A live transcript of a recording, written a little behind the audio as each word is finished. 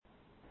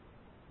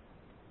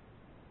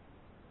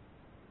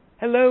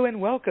Hello and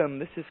welcome.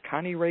 This is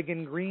Connie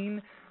Reagan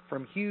Green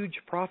from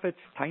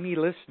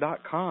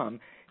HugeProfitsTinyList.com.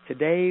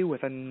 Today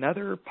with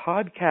another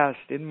podcast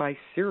in my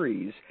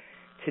series.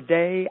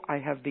 Today I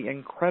have the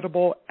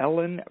incredible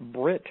Ellen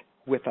Britt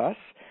with us.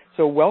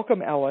 So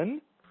welcome,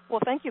 Ellen.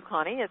 Well, thank you,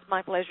 Connie. It's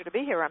my pleasure to be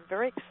here. I'm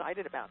very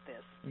excited about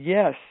this.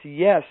 Yes,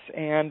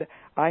 and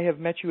I have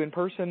met you in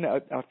person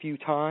a few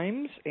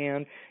times,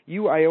 and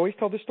I always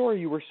tell the story,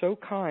 you were so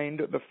kind.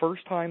 The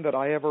first time that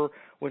I ever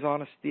was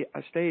on a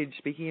stage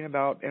speaking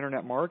about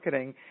internet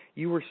marketing,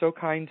 you were so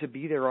kind to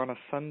be there on a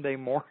Sunday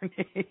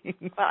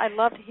morning. Well, I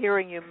loved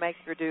hearing you make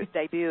your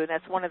debut, and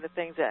that's one of the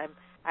things that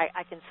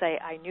I can say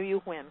I knew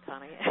you when,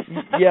 Connie.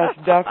 Yes,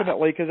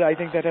 definitely, because I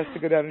think that has to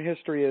go down in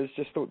history as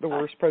just the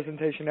worst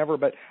presentation ever,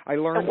 but I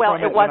learned well,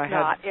 from it. Well, it was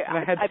not.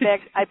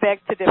 I beg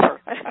to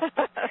differ.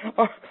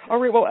 All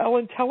right, well,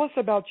 Ellen, tell us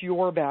about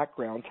your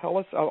background. Tell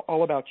us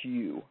all about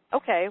you.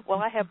 Okay, well,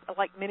 I have,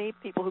 like many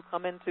people who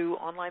come into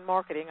online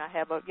marketing, I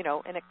have an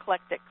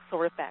eclectic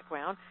sort of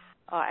background.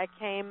 I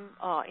came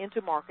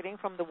into marketing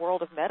from the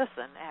world of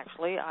medicine,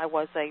 actually. I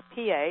was a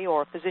PA,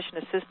 or physician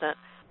assistant,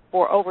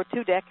 for over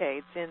 2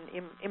 decades in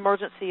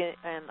emergency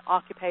and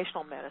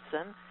occupational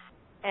medicine.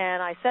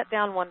 And I sat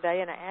down one day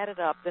and I added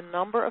up the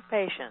number of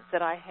patients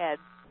that I had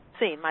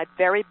seen, my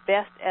very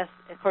best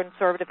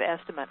conservative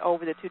estimate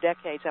over the 2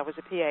 decades I was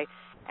a PA,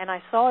 and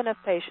I saw enough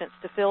patients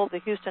to fill the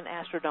Houston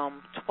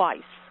Astrodome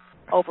twice,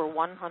 over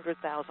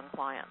 100,000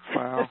 clients.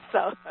 Wow.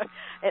 So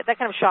that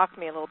kind of shocked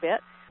me a little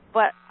bit.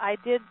 But I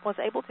was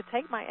able to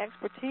take my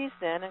expertise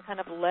then and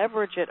kind of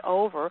leverage it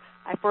over.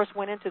 I first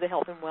went into the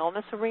health and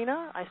wellness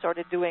arena. I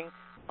started doing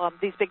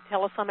these big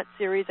telesummit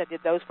series. I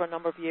did those for a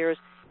number of years.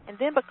 And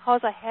then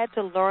because I had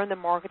to learn the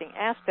marketing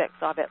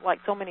aspects of it,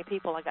 like so many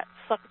people, I got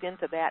sucked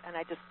into that, and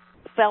I just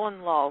fell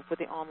in love with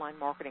the online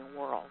marketing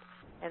world.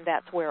 And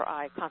that's where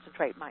I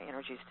concentrate my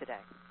energies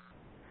today.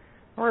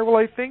 All right, well,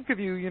 I think of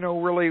you,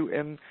 really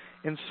in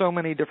so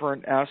many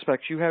different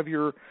aspects. You have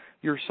your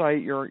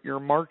site, your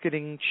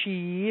Marketing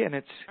Chi, and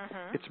it's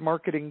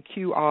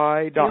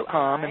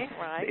marketingqi.com.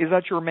 Right. Is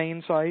that your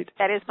main site?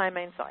 That is my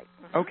main site.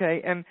 Mm-hmm.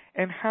 Okay, and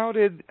how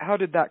did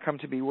that come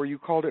to be, where you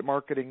called it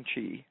Marketing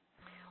Chi?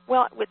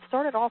 Well, it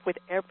started off with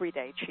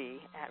Everyday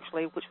Chi,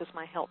 actually, which was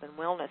my health and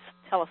wellness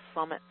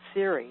telesummit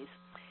series.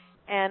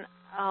 And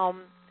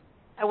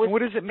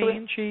what does it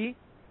mean, Chi?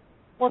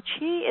 Well,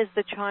 Chi is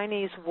the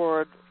Chinese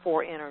word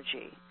for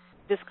energy,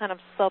 this kind of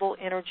subtle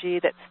energy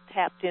that's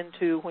tapped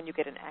into when you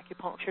get an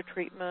acupuncture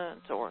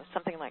treatment or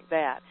something like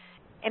that.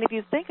 And if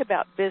you think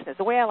about business,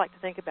 the way I like to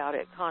think about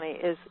it, Connie,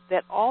 is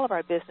that all of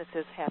our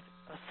businesses have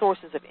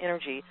sources of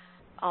energy.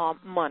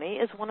 Money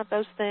is one of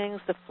those things,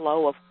 the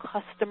flow of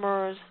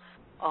customers,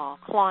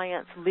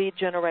 clients, lead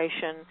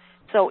generation.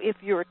 So if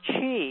your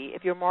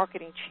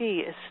marketing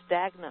Chi is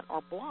stagnant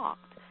or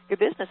blocked, your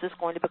business is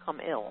going to become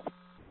ill.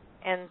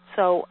 And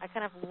so I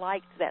kind of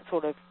liked that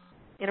sort of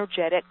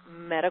energetic,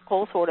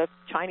 medical, sort of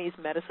Chinese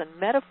medicine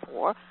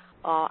metaphor.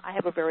 I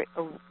have a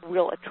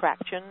real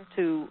attraction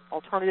to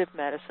alternative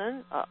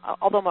medicine,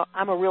 although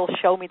I'm a real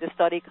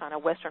show-me-the-study kind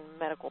of Western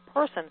medical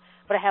person,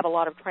 but I have a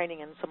lot of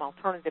training in some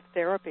alternative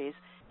therapies.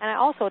 And I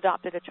also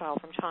adopted a child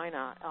from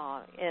China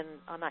in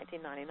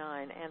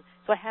 1999, and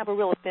so I have a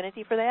real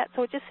affinity for that.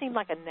 So it just seemed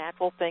like a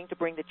natural thing to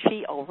bring the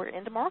Chi over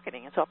into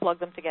marketing, and so I plugged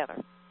them together.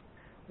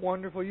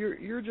 Wonderful.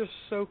 You're just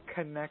so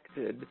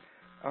connected,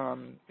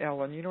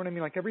 Ellen. You know what I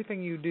mean? Like,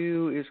 everything you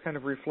do is kind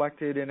of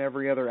reflected in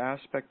every other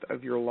aspect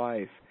of your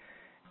life,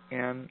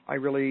 and I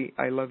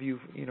love you,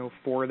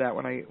 for that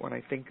when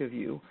I think of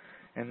you,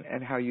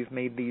 and how you've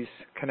made these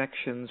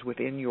connections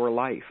within your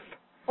life.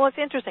 Well, it's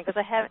interesting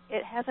because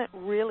it hasn't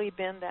really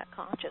been that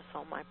conscious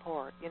on my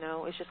part.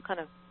 It's just kind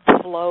of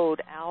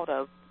flowed out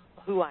of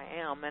who I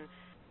am, and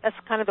that's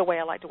kind of the way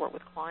I like to work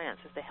with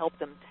clients, is to help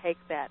them take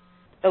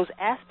those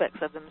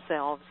aspects of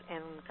themselves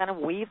and kind of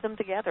weave them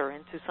together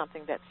into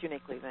something that's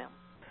uniquely them.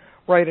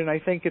 Right, and I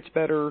think it's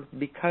better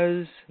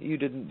because you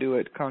didn't do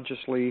it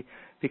consciously,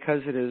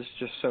 because it is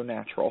just so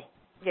natural.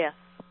 Yes.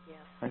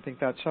 I think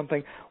that's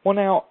something. Well,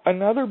 now,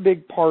 another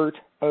big part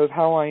of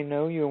how I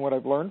know you and what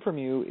I've learned from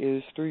you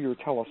is through your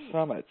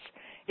telesummits.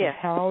 Yes.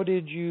 How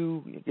did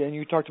you, and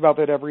you talked about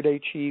that Everyday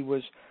Chi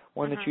was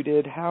one that you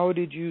did. How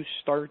did you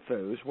start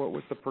those? What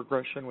was the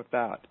progression with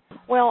that?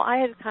 Well, I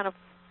had kind of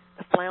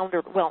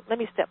floundered. Well, let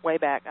me step way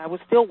back. I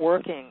was still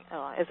working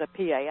as a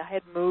PA. I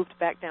had moved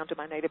back down to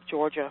my native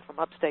Georgia from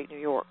upstate New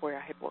York, where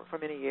I had worked for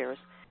many years,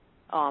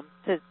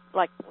 to,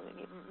 like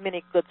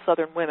many good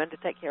Southern women, to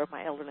take care of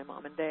my elderly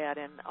mom and dad.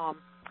 And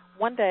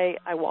one day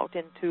I walked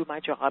into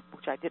my job,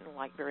 which I didn't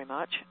like very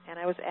much, and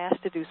I was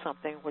asked to do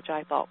something which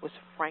I thought was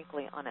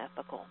frankly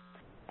unethical.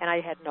 And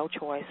I had no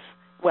choice.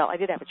 Well, I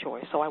did have a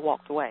choice, so I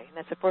walked away. And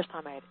that's the first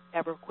time I had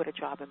ever quit a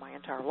job in my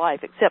entire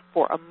life, except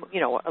for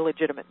a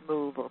legitimate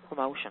move or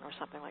promotion or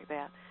something like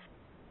that.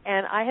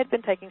 And I had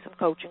been taking some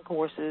coaching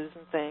courses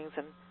and things,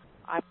 and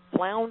I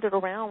floundered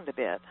around a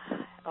bit,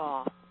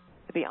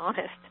 to be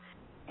honest,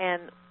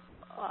 and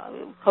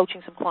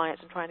coaching some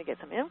clients and trying to get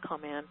some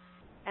income in.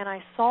 and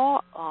I saw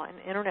an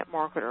internet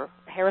marketer,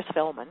 Harris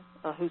Feldman,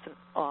 who's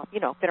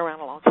been around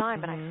a long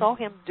time, and I saw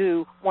him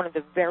do one of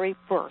the very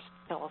first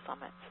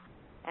telesummits,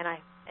 and I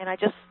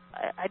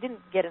didn't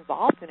get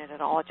involved in it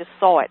at all. I just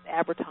saw it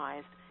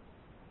advertised,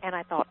 and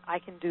I thought, I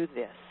can do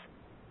this.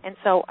 And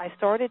so I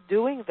started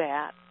doing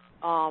that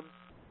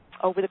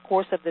over the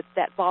course of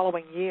that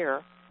following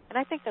year, and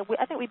I think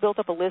we built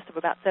up a list of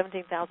about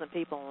 17,000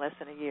 people in less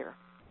than a year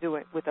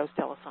doing with those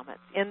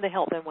telesummits in the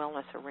health and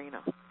wellness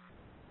arena,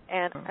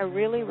 and I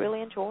really,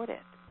 really enjoyed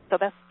it. So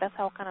that's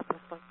how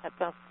I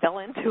fell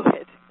into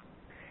it.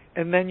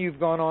 And then you've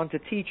gone on to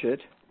teach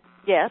it.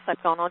 Yes,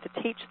 I've gone on to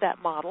teach that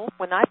model.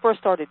 When I first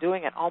started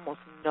doing it,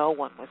 almost no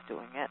one was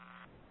doing it.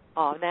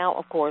 Now,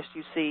 of course,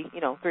 you see,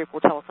 3 or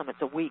 4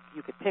 telesummits a week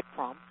you could pick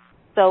from.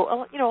 So,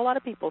 a lot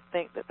of people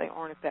think that they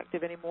aren't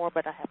effective anymore,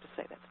 but I have to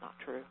say that's not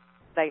true.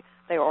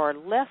 They are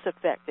less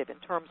effective in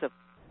terms of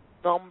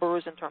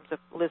numbers, in terms of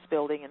list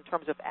building, in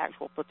terms of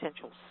actual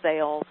potential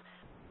sales.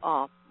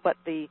 But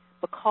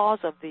because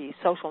of the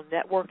social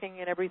networking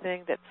and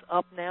everything that's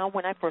up now,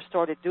 when I first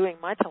started doing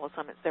my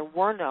telesummits, there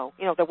was no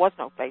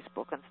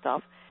Facebook and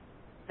stuff.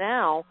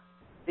 Now,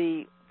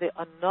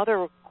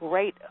 another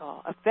great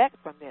effect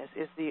from this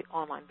is the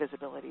online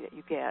visibility that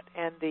you get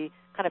and the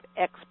kind of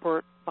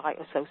expert by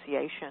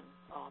association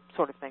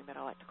sort of thing that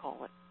I like to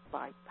call it.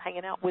 By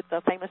hanging out with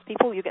the famous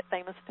people, you get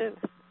famous too.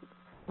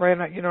 Right,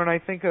 and I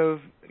think of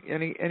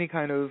any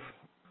kind of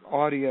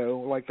audio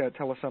like that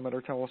telesummit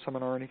or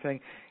teleseminar or anything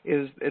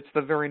it's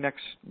the very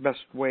next best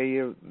way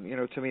of,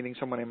 to meeting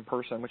someone in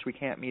person, which we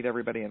can't meet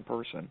everybody in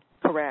person.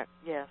 Correct.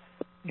 Yes.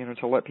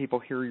 To let people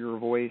hear your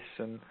voice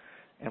and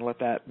let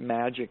that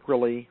magic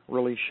really,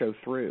 really show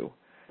through.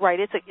 Right.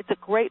 It's a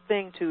great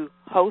thing to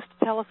host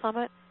a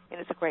telesummit, and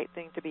it's a great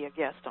thing to be a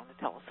guest on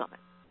the telesummit.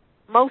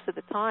 Most of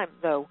the time,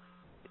 though,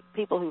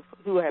 people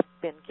who have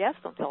been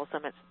guests on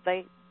telesummits,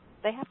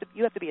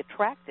 you have to be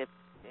attractive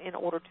in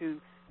order to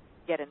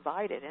get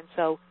invited. And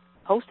so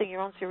hosting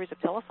your own series of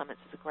telesummits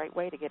is a great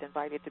way to get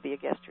invited to be a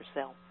guest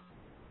yourself.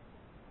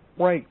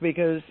 Right,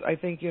 because I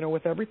think,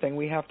 with everything,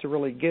 we have to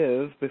really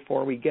give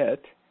before we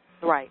get.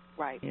 Right.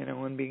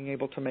 And being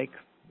able to make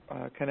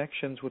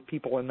connections with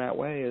people in that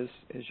way is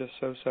just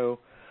so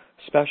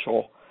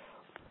special.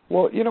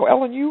 Well,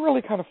 Ellen, you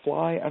really kind of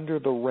fly under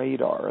the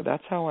radar.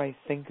 That's how I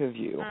think of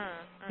you.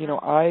 Mm-hmm.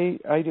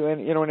 I do,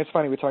 and and it's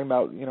funny, we're talking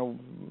about,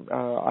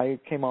 I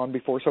came on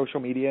before social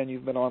media, and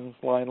you've been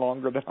online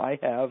longer than I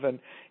have, and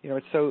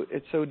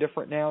it's so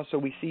different now. So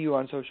we see you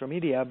on social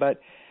media,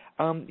 but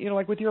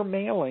like with your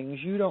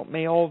mailings, you don't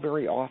mail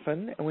very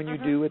often, and when you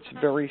do, it's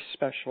very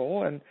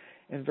special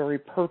and very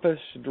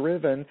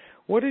purpose-driven.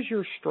 What is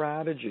your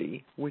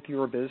strategy with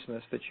your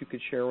business that you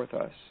could share with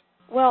us?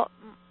 Well,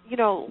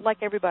 like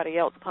everybody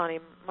else, Connie,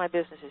 my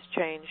business has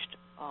changed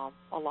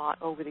a lot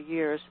over the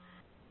years.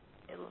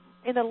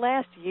 In the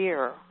last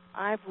year,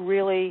 I've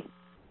really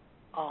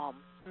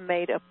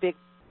made a big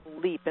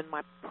leap in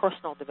my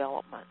personal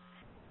development.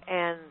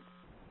 And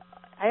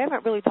I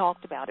haven't really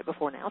talked about it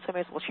before now, so I may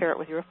as well share it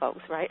with your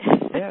folks, right?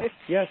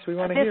 Yes, we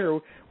want to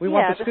hear. We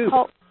want the scoop.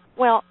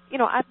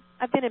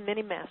 I've been in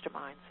many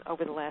masterminds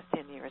over the last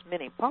 10 years,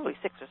 probably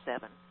 6 or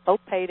 7, both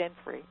paid and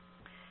free.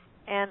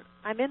 And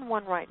I'm in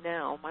one right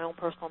now, my own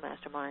personal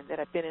mastermind, that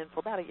I've been in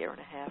for about a year and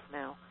a half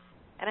now.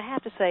 And I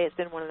have to say it's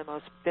been one of the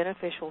most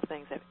beneficial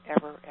things I've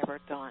ever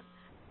done,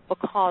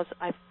 because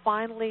I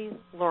finally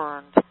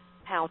learned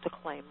how to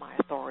claim my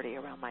authority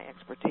around my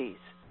expertise.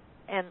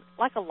 And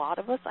like a lot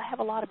of us, I have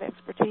a lot of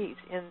expertise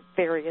in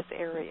various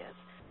areas,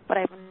 but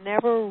I've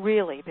never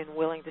really been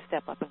willing to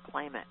step up and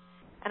claim it.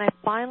 And I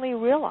finally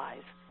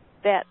realized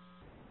that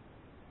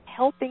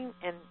helping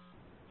and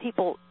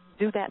people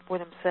do that for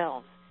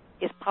themselves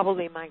is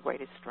probably my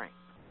greatest strength,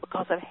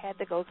 because I've had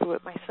to go through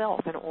it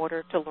myself in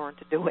order to learn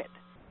to do it.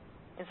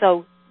 And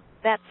so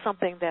that's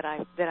something that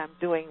I'm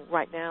doing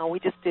right now. We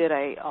just did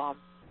a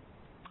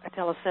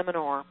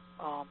teleseminar,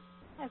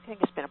 I think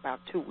it's been about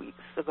 2 weeks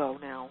ago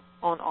now,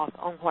 on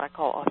what I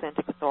call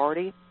authentic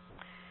authority,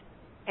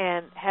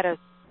 and had a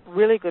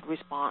really good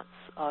response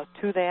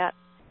to that.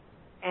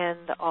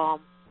 And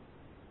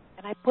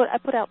I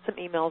put out some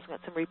emails and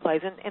got some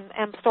replays, and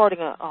I'm starting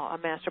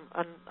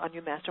a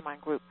new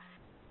mastermind group.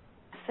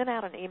 I sent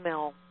out an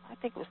email, I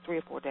think it was 3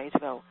 or 4 days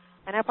ago,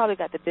 and I probably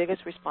got the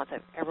biggest response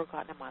I've ever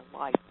gotten in my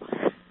life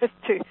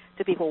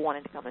to people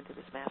wanting to come into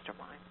this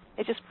mastermind.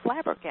 It just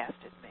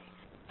flabbergasted me.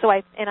 So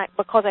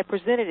because I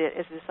presented it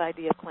as this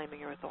idea of claiming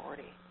your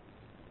authority.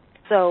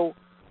 So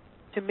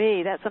to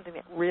me, that's something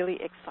that really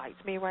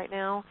excites me right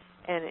now,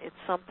 and it's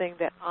something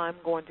that I'm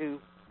going to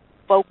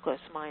focus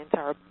my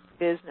entire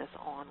business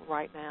on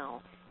right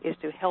now, is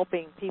to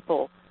helping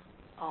people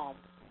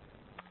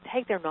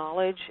take their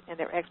knowledge and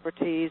their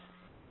expertise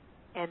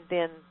and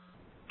then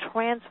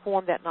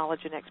transform that knowledge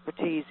and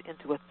expertise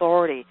into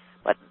authority.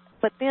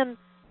 But then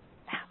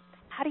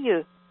how do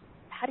you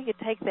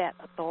take that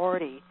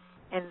authority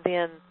and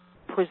then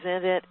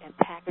present it and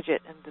package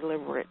it and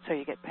deliver it so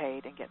you get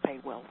paid and get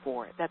paid well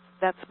for it?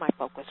 That's my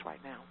focus right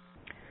now.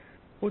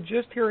 Well,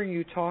 just hearing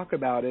you talk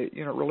about it,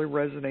 it really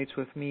resonates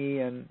with me,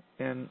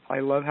 and I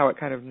love how it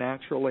kind of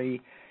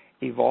naturally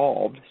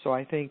evolved. So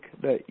I think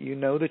that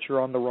that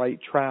you're on the right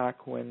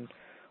track when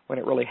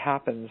it really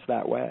happens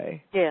that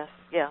way. Yes,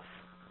 yes.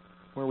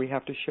 Where we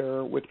have to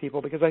share with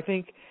people, because I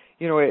think,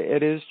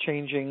 it is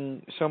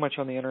changing so much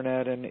on the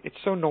Internet, and it's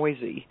so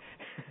noisy.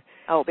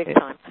 Oh, big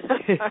time.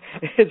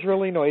 It's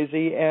really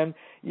noisy, and,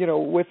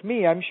 with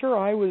me, I'm sure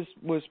I was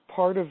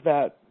part of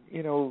that,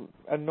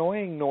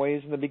 annoying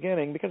noise in the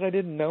beginning because I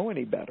didn't know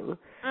any better.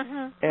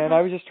 And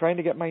I was just trying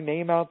to get my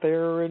name out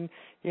there and,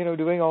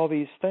 doing all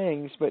these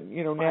things. But,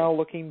 now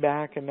looking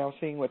back and now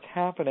seeing what's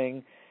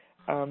happening,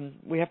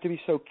 we have to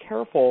be so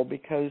careful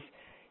because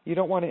you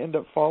don't want to end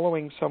up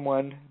following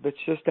someone that's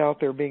just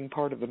out there being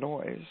part of the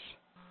noise.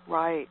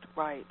 Right.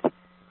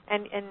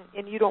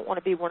 And you don't want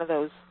to be one of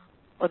those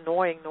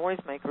annoying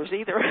noisemakers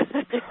either.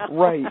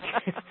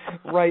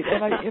 Right.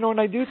 And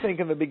I do think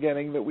in the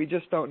beginning that we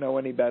just don't know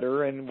any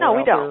better, and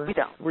we don't.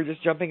 We're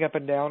just jumping up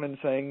and down and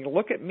saying,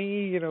 "Look at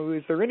me!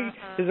 Is there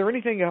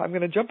anything? I'm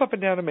going to jump up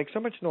and down and make so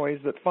much noise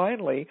that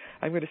finally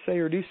I'm going to say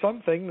or do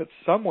something that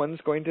someone's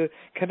going to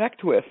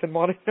connect with and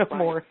want to know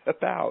more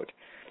about."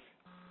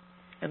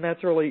 And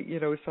that's really,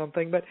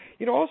 something. But,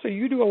 also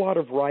you do a lot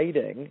of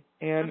writing,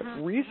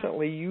 and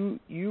recently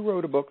you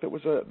wrote a book that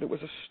was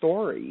a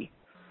story.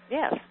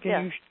 Yes.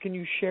 Can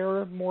you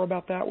share more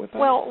about that with us?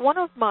 Well, one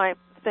of my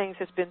things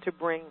has been to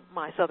bring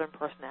my Southern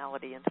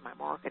personality into my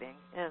marketing,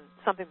 and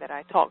something that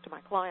I talk to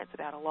my clients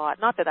about a lot.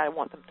 Not that I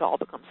want them to all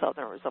become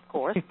Southerners, of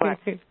course, but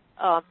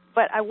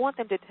I want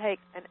them to take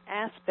an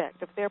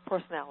aspect of their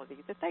personality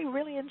that they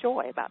really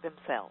enjoy about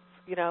themselves,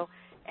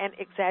 and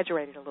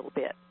exaggerate it a little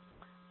bit.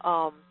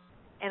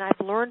 And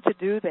I've learned to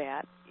do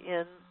that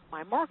in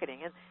my marketing.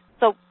 And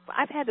so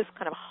I've had this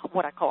kind of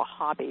what I call a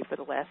hobby for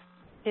the last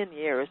 10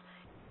 years.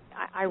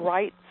 I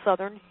write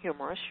Southern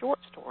humorous short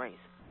stories.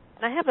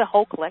 And I have a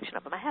whole collection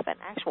of them. I have an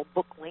actual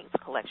book-length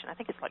collection. I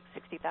think it's like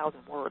 60,000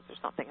 words or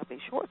something of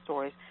these short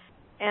stories.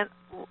 And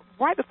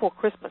right before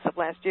Christmas of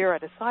last year, I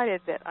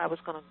decided that I was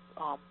going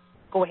to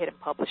go ahead and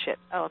publish it.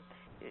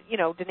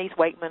 Denise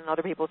Wakeman and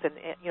other people said,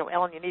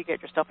 Ellen, you need to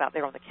get your stuff out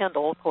there on the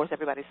Kindle. Of course,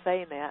 everybody's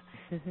saying that.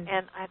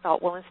 And I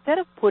thought, well, instead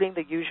of putting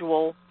the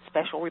usual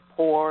special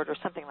report or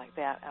something like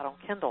that out on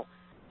Kindle,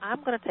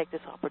 I'm going to take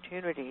this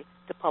opportunity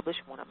to publish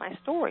one of my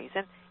stories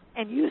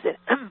and use it,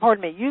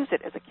 use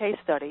it as a case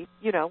study,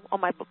 on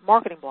my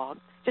marketing blog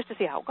just to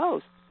see how it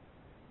goes.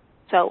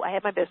 So I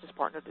had my business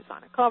partner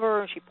design a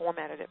cover, and she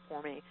formatted it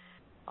for me.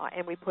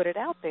 And we put it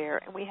out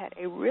there, and we had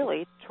a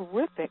really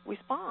terrific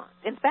response.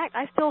 In fact,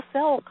 I still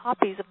sell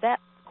copies of that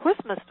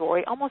Christmas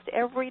story almost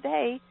every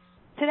day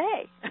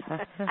today.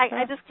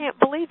 I just can't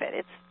believe it.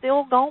 It's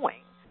still going.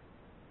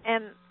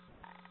 And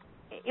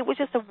it was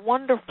just a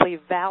wonderfully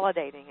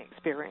validating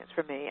experience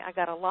for me. I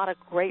got a lot of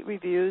great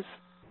reviews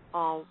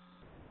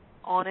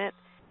on it,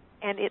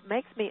 and it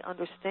makes me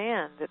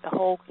understand that the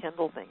whole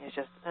Kindle thing is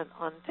just an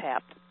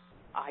untapped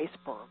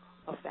iceberg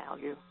of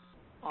value.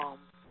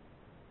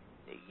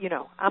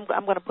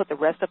 I'm going to put the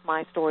rest of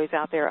my stories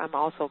out there. I'm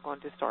also going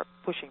to start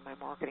pushing my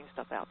marketing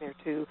stuff out there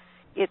too.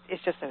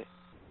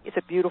 It's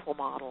a beautiful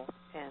model,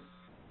 and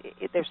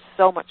there's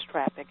so much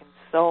traffic,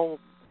 and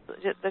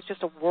there's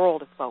just a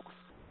world of folks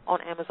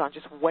on Amazon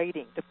just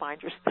waiting to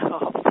find your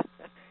stuff.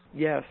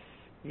 Yes,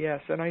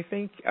 and I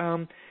think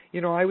I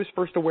was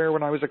first aware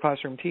when I was a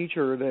classroom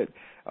teacher that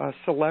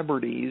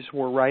celebrities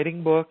were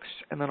writing books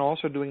and then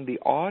also doing the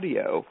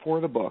audio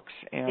for the books.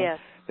 And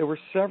there were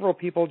several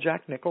people.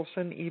 Jack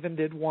Nicholson even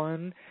did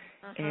one.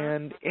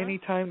 And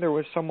anytime there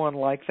was someone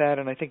like that,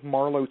 and I think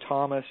Marlo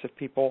Thomas, if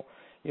people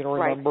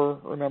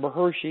remember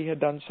her, she had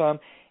done some.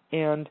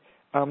 And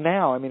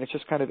now, it's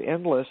just kind of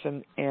endless.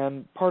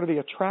 And part of the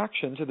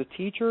attraction to the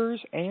teachers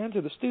and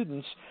to the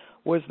students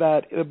was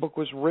that the book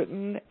was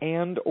written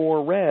and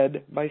or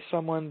read by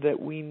someone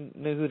that we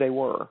knew who they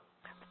were.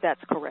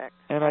 That's correct.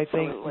 And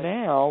Absolutely. I think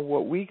now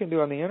what we can do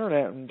on the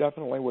Internet, and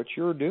definitely what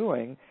you're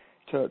doing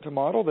to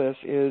model this,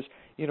 is,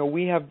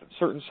 we have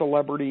certain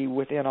celebrity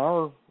within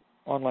our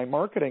online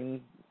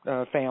marketing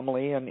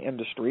family and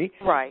industry.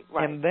 Right.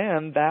 And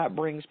then that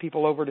brings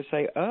people over to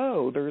say,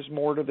 oh, there's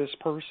more to this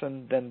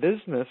person than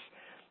business.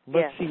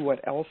 Let's see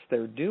what else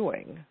they're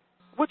doing.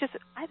 Which is,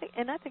 I think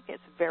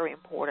it's very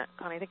important,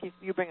 Connie. I think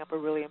you bring up a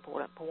really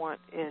important point,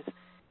 is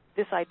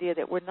this idea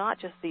that we're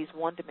not just these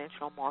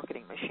one-dimensional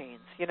marketing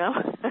machines,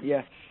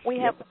 Yes. We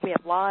have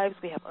lives,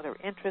 we have other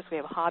interests, we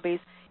have hobbies,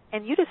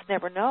 and you just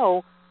never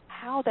know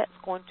how that's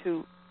going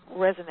to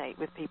resonate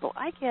with people.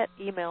 I get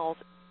emails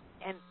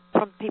and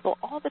from people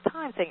all the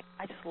time saying,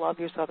 I just love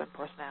your Southern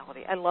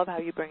personality. I love how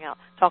you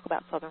talk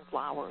about Southern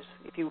flowers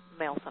if you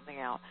mail something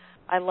out.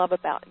 I love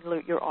about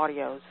your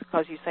audios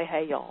because you say,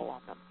 hey, y'all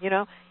on them,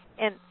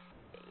 And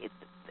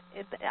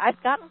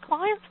I've gotten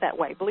clients that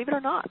way, believe it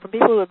or not, from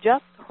people who have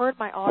just heard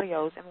my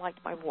audios and liked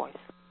my voice.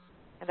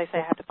 And they say,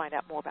 I have to find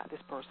out more about this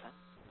person.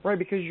 Right,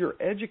 because you're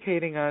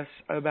educating us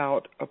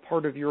about a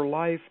part of your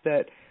life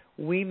that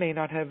we may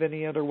not have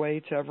any other way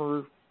to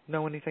ever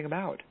know anything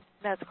about.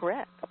 That's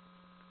correct.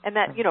 And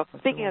that,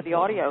 speaking of the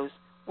audios,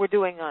 we're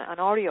doing an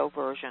audio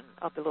version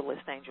of The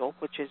Littlest Angel,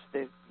 which is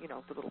the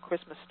little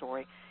Christmas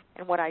story.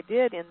 And what I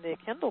did in the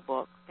Kindle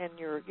book, and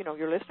your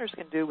listeners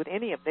can do with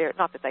any of their,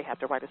 not that they have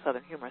to write a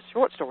Southern humorous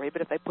short story,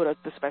 but if they put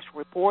the special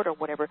report or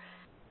whatever,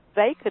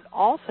 they could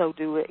also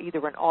do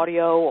either an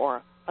audio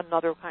or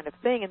another kind of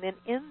thing. And then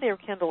in their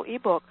Kindle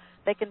ebook,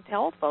 they can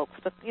tell folks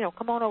to,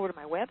 come on over to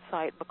my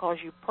website because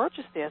you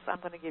purchased this, I'm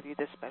going to give you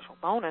this special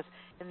bonus.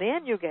 And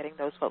then you're getting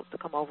those folks to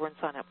come over and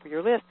sign up for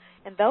your list.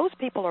 And those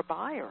people are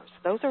buyers.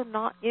 Those are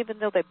not, even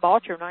though they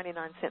bought your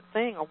 99-cent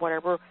thing or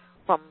whatever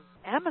from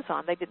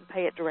Amazon, they didn't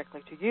pay it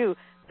directly to you,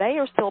 they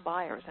are still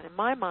buyers. And in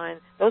my mind,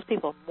 those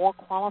people are more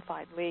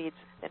qualified leads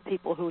than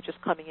people who are just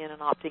coming in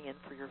and opting in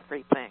for your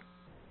free thing.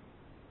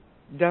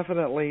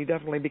 Definitely,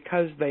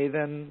 because they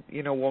then,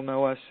 will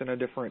know us in a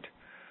different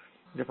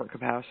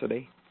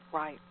capacity.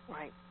 Right.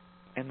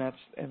 And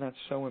that's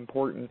so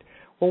important.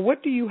 Well,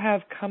 what do you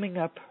have coming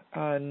up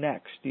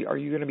next? Are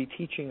you going to be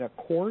teaching a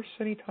course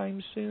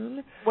anytime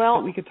soon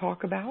that we could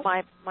talk about?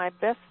 My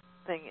best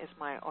thing is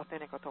my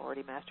Authentic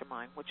Authority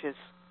Mastermind, which is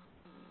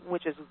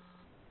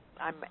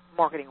I'm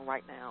marketing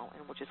right now,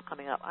 and which is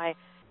coming up.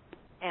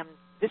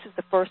 This is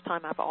the first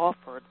time I've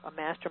offered a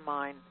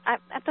mastermind.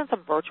 I've done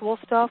some virtual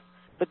stuff,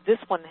 but this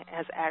one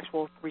has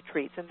actual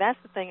retreats, and that's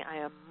the thing I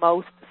am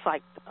most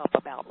psyched up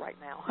about right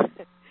now.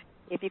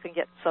 If you can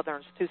get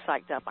Southerns too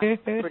psyched up, I'm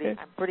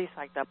pretty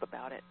psyched up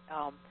about it,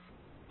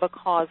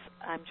 because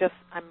I'm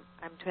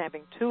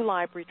having 2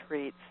 live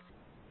retreats,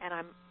 and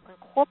I'm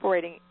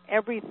incorporating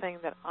everything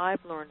that I've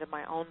learned in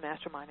my own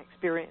mastermind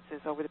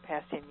experiences over the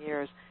past 10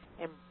 years,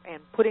 and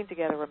putting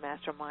together a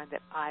mastermind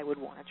that I would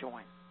want to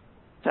join.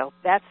 So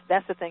that's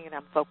the thing that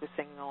I'm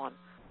focusing on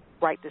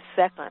right this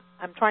second.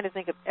 I'm trying to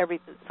think of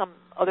some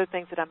other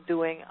things that I'm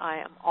doing. I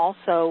am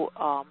also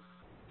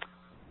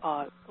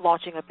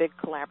launching a big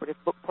collaborative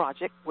book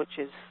project, which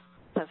is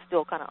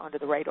still kind of under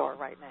the radar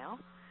right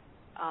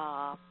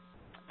now.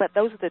 But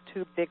those are the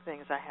 2 big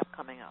things I have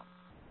coming up.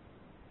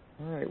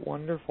 All right,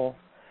 wonderful.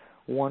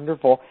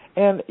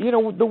 And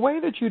the way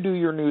that you do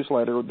your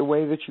newsletter, the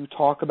way that you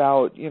talk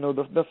about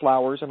the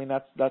flowers, I mean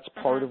that's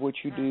part of what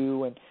you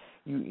do, and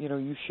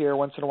you share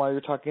once in a while.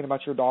 You're talking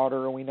about your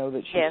daughter, and we know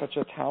that she's such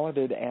a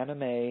talented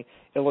anime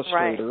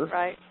illustrator,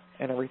 right,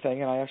 and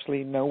everything. And I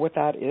actually know what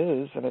that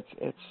is, and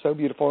it's so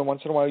beautiful. And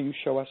once in a while, you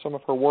show us some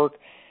of her work.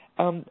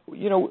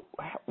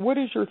 What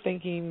is your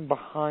thinking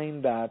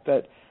behind that?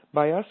 That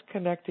by us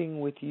connecting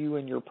with you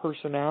and your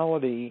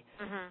personality,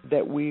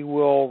 that we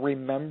will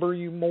remember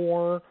you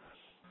more.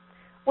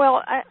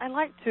 Well, I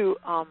like to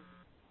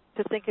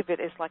think of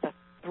it as like a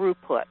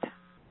throughput.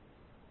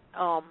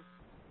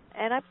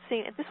 And I've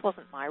seen, and this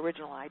wasn't my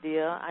original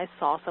idea, I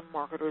saw some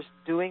marketers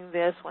doing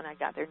this when I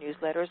got their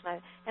newsletters,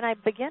 and I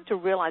began to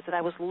realize that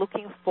I was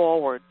looking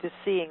forward to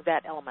seeing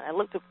that element. I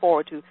looked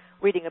forward to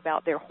reading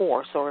about their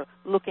horse or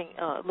looking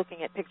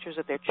at pictures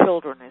of their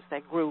children as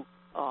they grew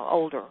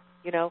older,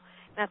 And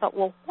I thought,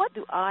 well, what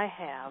do I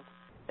have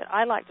that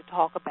I like to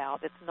talk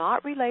about that's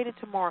not related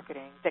to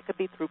marketing that could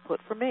be throughput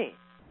for me?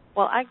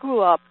 Well, I grew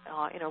up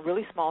in a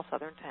really small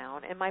southern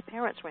town, and my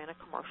parents ran a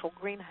commercial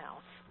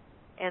greenhouse.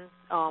 And,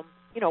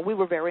 we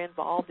were very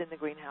involved in the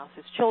greenhouse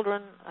as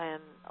children,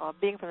 and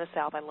being from the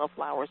South, I love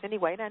flowers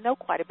anyway, and I know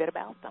quite a bit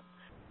about them.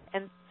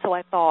 And so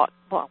I thought,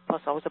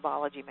 plus I was a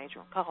biology major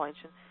in college,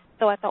 and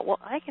so I thought,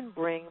 I can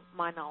bring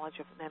my knowledge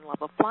of and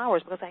love of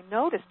flowers, because I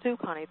noticed, too,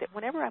 Connie, that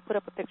whenever I put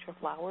up a picture of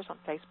flowers on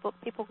Facebook,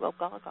 people go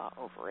gaga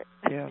over it.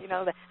 Yeah.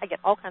 I get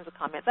all kinds of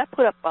comments. I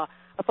put up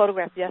a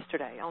photograph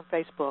yesterday on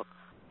Facebook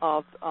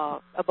of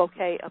a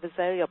bouquet of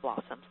azalea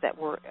blossoms that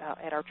were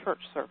at our church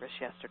service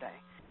yesterday.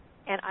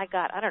 And I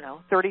got,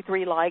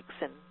 33 likes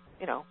and,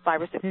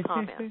 5 or 6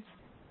 comments.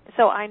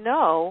 So I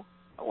know,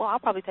 I'll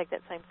probably take that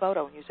same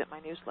photo and use it in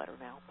my newsletter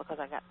now, because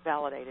I got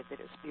validated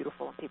that it's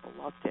beautiful and people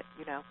loved it,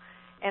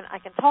 And I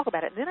can talk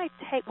about it. And then I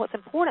take, what's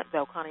important,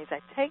 though, Connie, is I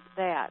take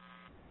that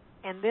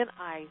and then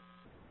I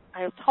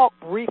talk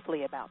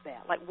briefly about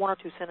that, like 1 or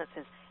 2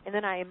 sentences, and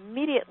then I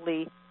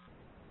immediately,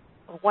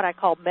 what I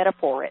call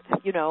metaphor it,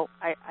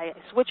 I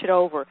switch it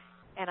over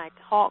and I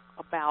talk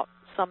about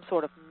some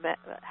sort of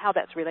how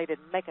that's related,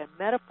 and make a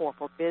metaphor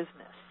for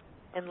business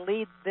and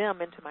lead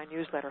them into my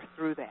newsletter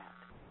through that.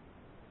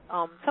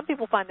 Some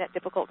people find that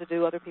difficult to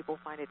do. Other people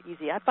find it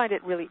easy. I find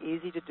it really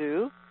easy to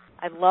do.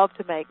 I love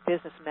to make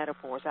business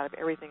metaphors out of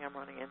everything I'm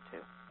running into.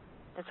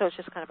 And so it's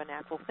just kind of a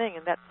natural thing,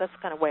 and that's the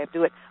kind of way I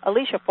do it.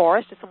 Alicia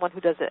Forrest is someone who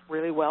does it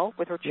really well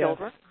with her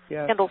children.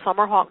 Yes. Kendall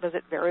Summerhawk does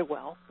it very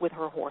well with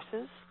her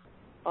horses.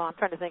 I'm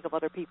trying to think of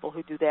other people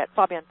who do that.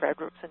 Fabienne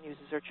Fredrickson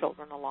uses her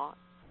children a lot.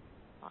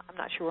 I'm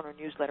not sure on her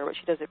newsletter, but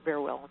she does it very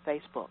well on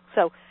Facebook.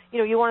 So,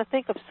 you want to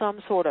think of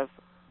some sort of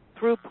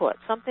throughput,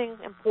 something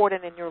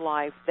important in your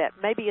life that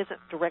maybe isn't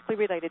directly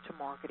related to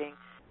marketing,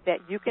 that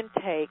you can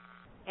take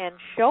and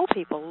show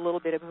people a little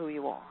bit of who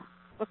you are.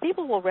 But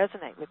people will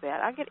resonate with that.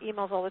 I get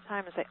emails all the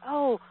time and say,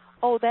 oh,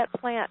 that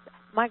plant,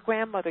 my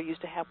grandmother used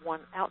to have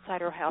one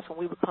outside her house, and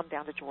we would come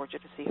down to Georgia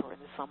to see her in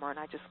the summer, and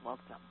I just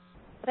loved them.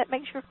 That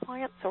makes your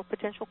clients or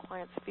potential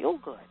clients feel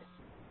good.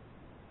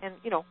 And,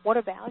 what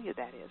a value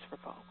that is for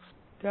folks.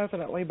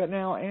 Definitely. But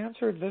now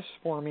answer this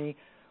for me.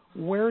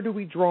 Where do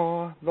we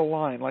draw the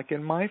line? Like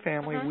in my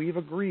family, we've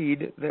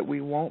agreed that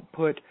we won't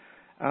put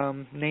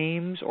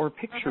names or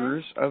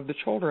pictures of the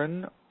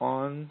children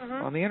on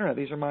the internet.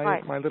 These are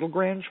my little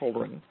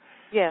grandchildren.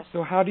 Yes.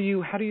 So how do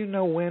you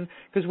know when?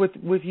 Because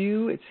with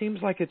you, it seems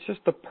like it's just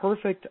the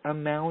perfect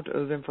amount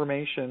of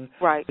information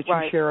that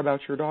you share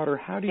about your daughter.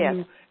 How do you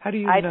know?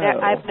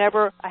 I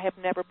have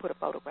never put a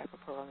photograph of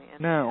her on the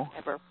internet. No.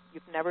 Ever.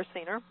 You've never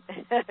seen her.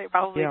 You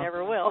probably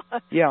never will.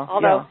 Yeah.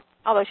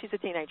 Although she's a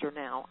teenager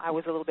now, I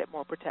was a little bit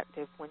more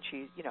protective when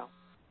she,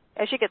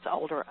 as she gets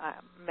older,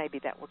 maybe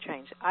that will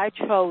change. I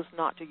chose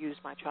not to use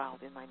my child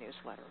in my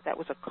newsletter. That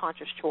was a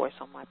conscious choice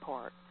on my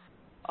part.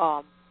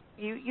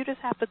 You just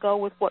have to go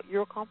with what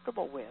you're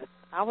comfortable with.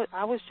 I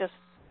was just,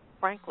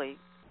 frankly,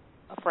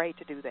 afraid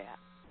to do that.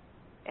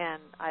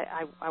 And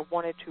I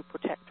wanted to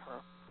protect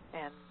her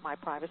and my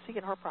privacy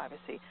and her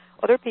privacy.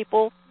 Other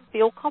people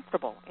feel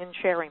comfortable in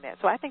sharing that.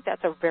 So I think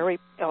that's a very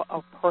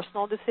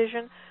personal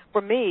decision.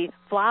 For me,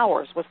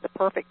 flowers was the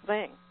perfect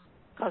thing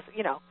because,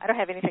 I don't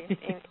have anything,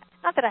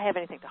 not that I have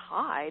anything to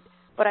hide,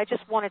 but I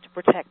just wanted to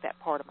protect that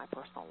part of my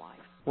personal life.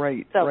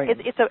 Right. So right.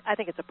 I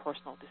think it's a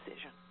personal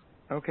decision.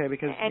 Okay,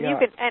 because you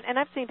can, and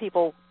I've seen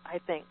people, I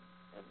think,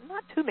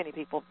 not too many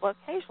people, but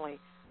occasionally,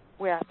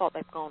 where I thought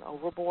they've gone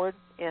overboard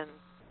in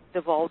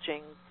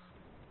divulging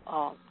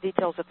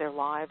details of their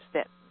lives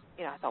that,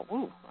 I thought,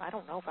 ooh, I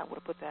don't know if I would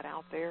have put that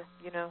out there.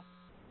 You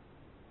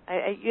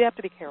have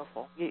to be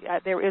careful.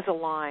 There is a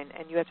line,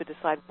 and you have to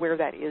decide where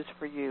that is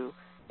for you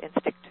and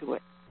stick to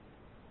it.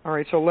 All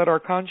right, so let our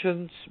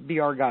conscience be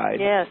our guide.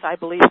 Yes, I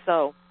believe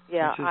so.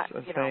 Yeah,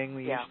 which is a saying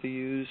we used to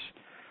use.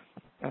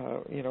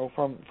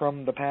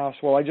 From the past.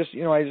 Well, I just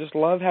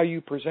love how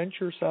you present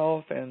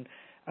yourself, and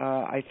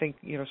I think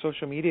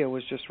social media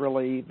was just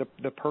really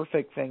the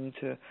perfect thing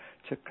to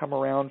come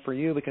around for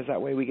you, because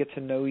that way we get to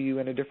know you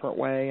in a different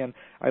way. And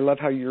I love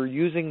how you're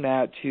using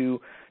that to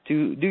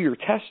do your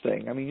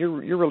testing. I mean,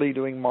 you're really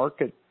doing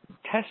market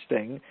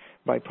testing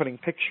by putting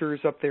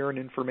pictures up there and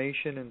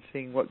information and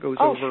seeing what goes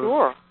over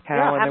sure.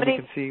 how, and then we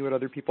can see what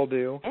other people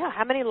do. Yeah,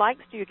 how many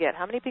likes do you get?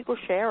 How many people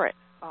share it?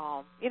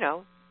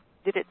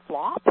 Did it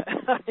flop?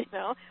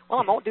 Well,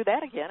 I won't do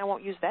that again. I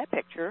won't use that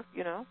picture,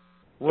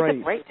 Right. It's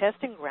a great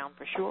testing ground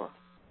for sure.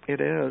 It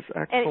is.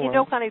 Excellent.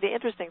 And, Connie, the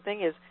interesting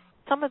thing is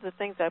some of the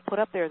things I put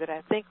up there that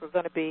I think are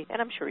going to be,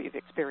 and I'm sure you've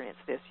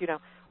experienced this,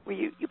 where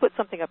you put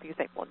something up and you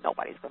think, well,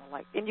 nobody's going to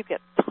like it, and you get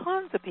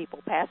tons of people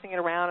passing it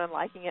around and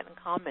liking it and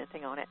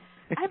commenting on it.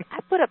 I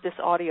put up this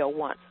audio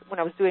once when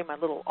I was doing my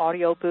little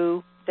audio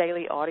boo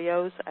daily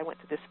audios. I went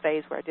to this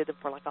phase where I did them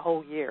for like a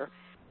whole year.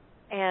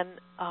 And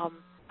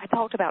I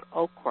talked about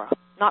okra,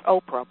 not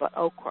Oprah, but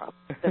okra,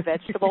 the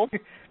vegetable.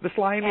 The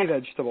slimy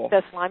vegetable.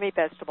 The slimy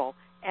vegetable.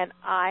 And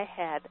I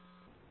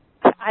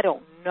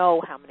don't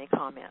know how many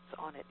comments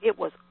on it. It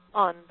was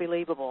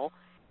unbelievable.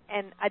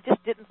 And I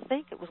just didn't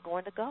think it was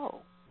going to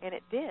go. And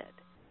it did.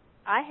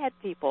 I had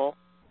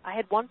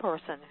one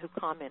person who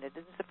commented,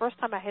 and it's the first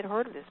time I had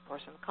heard of this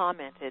person,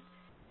 commented,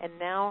 and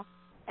I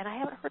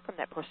haven't heard from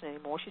that person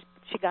anymore.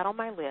 She got on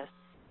my list,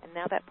 and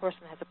now that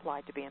person has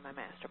applied to be in my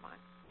mastermind.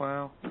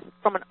 Wow.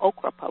 From an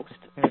okra post.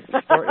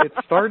 It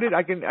started,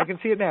 I can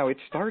see it now. It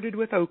started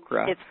with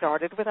okra. It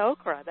started with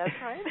okra, that's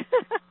right.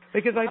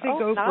 Because I think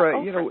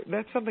okra,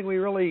 that's something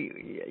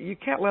you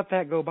can't let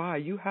that go by.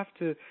 You have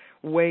to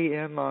weigh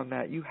in on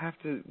that. You have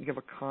to give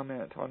a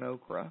comment on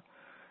okra.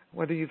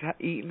 Whether you've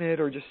eaten it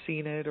or just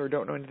seen it or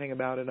don't know anything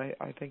about it,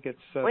 I think it's...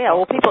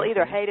 well, people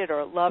either hate it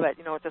or love it.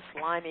 It's a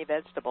slimy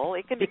vegetable.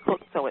 It can be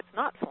cooked so it's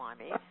not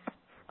slimy.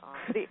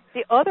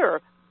 The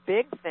other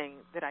big thing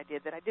that I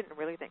did that I didn't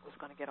really think was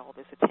going to get all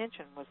this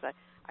attention was that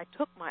I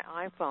took my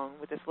iPhone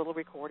with this little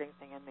recording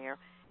thing in there,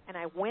 and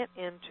I went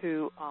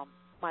into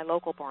my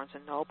local Barnes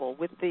 & Noble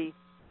with the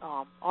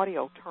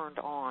audio turned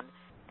on,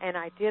 and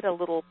I did a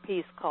little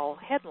piece called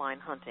Headline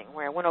Hunting,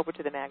 where I went over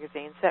to the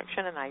magazine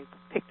section and I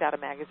picked out a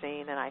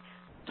magazine and I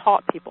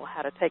taught people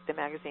how to take the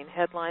magazine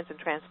headlines and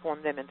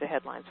transform them into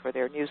headlines for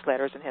their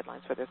newsletters and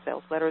headlines for their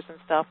sales letters and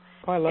stuff.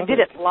 Oh, I love and did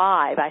it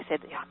live. I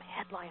said, I'm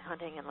headline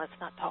hunting, and let's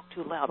not talk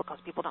too loud because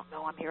people don't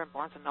know I'm here in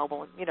Barnes &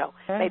 Noble, and,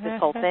 made this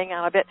whole thing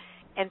out of it.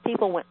 And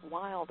people went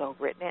wild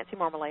over it. Nancy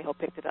Marmolejo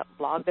picked it up,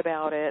 blogged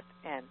about it,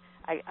 and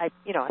I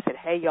said,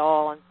 hey,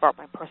 y'all, and brought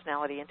my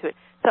personality into it.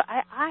 So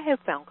I have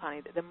found,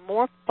 Connie, that the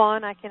more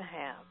fun I can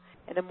have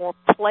and the more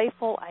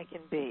playful I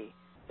can be,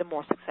 the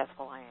more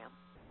successful I am.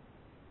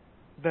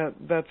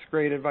 That's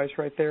great advice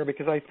right there,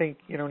 because I think,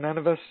 none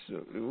of us,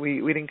 we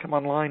didn't come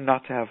online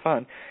not to have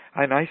fun.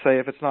 And I say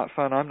if it's not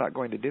fun, I'm not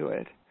going to do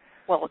it.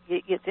 Well,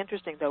 it's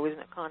interesting, though, isn't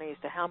it, Connie, as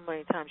to how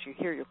many times you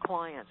hear your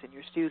clients and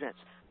your students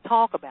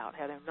talk about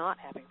how they're not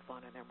having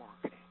fun in their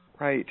marketing.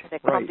 Right. And they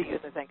come to you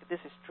and they think, this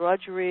is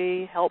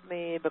drudgery, help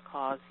me,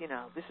 because,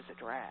 this is a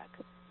drag.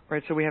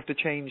 Right, so we have to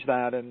change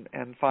that and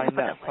find Definitely.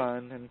 that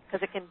fun.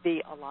 Because it can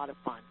be a lot of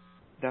fun.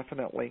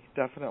 Definitely.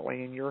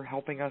 And you're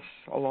helping us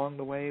along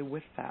the way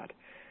with that.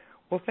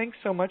 Well, thanks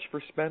so much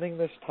for spending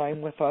this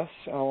time with us,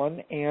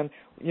 Ellen. And,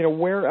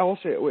 where else,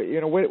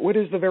 what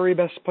is the very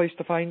best place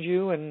to find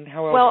you, and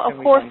how else can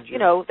we find you?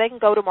 Well, of course, they can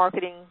go to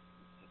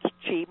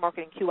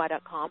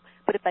marketingqi.com,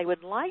 but if they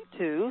would like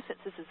to, since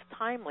this is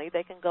timely,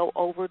 they can go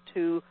over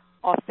to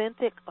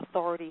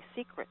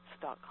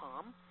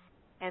AuthenticAuthoritySecrets.com,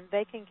 and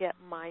they can get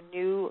my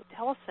new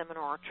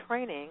teleseminar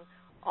training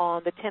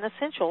on the 10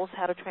 essentials,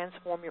 how to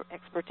transform your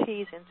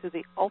expertise into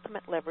the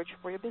ultimate leverage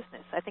for your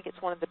business. I think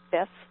it's one of the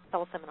best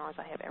teleseminars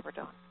I have ever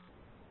done.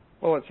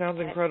 Well, it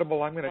sounds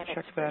incredible. I'm going to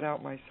check that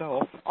out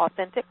myself.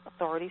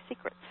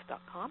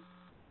 AuthenticAuthoritySecrets.com.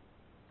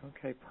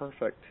 Okay,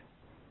 perfect.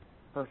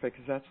 Perfect,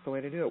 because that's the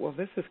way to do it. Well,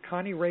 this is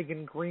Connie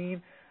Reagan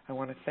Green. I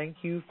want to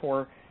thank you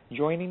for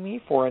joining me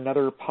for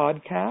another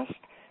podcast.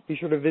 Be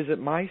sure to visit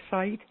my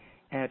site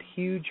at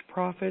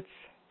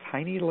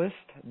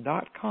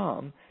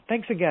hugeprofitsttinylist.com.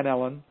 Thanks again,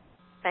 Ellen.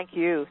 Thank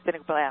you. It's been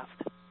a blast.